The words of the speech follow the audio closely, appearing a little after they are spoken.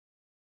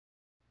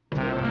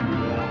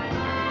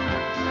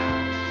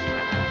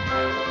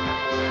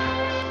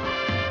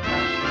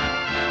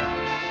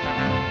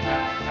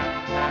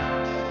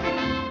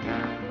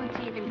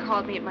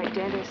called me at my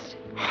dentist.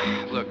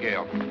 Look,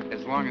 Gail,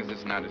 as long as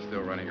this knot is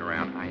still running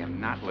around, I am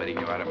not letting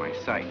you out of my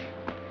sight.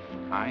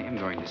 I am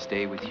going to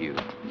stay with you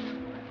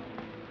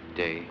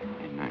day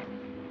and night.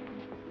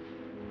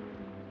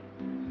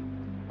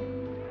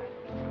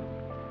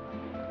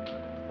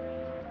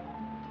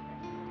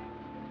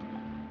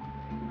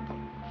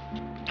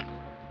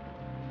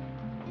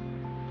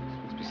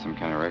 Must be some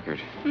kind of record.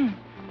 Been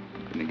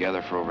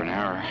together for over an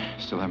hour.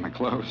 Still have my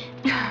clothes.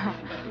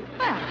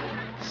 Well,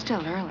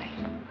 still early.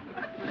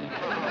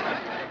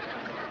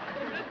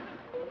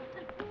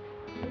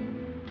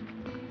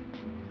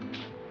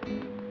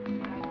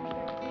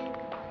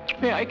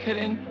 May I cut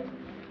in?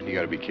 You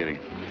gotta be kidding.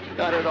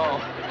 Not at all.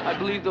 I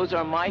believe those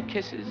are my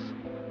kisses.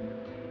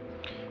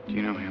 Do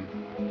you know him?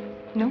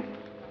 No?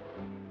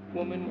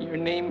 Woman, your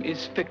name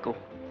is Fickle.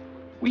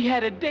 We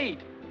had a date.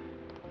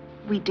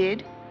 We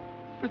did?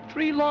 For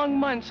 3 long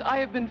months, I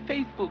have been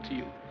faithful to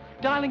you,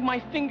 dialing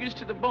my fingers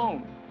to the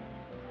bone.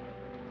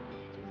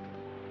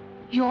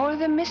 You're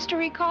the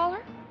mystery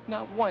caller?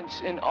 Not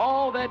once in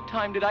all that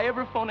time did I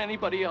ever phone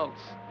anybody else.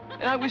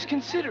 And I was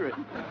considerate.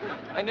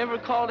 I never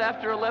called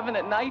after 11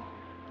 at night.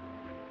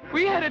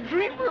 We had a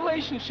dream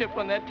relationship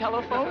on that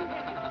telephone.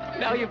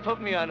 Now you put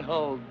me on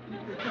hold.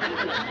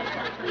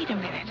 Wait a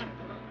minute.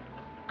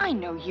 I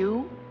know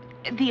you.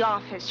 The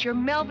office. You're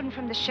Melvin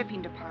from the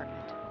shipping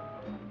department.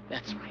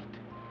 That's right.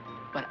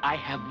 But I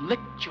have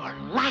licked your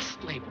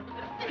last label.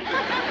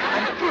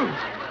 I'm through.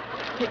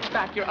 Take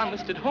back your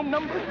unlisted home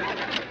number,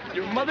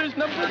 your mother's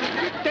number,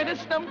 your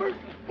dentist's number.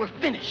 We're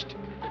finished.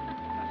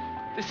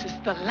 This is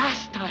the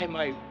last time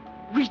I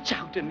reach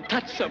out and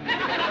touch someone.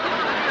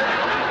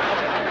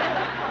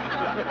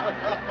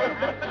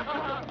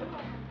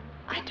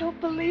 I don't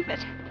believe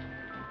it.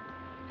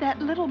 That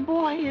little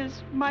boy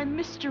is my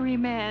mystery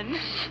man.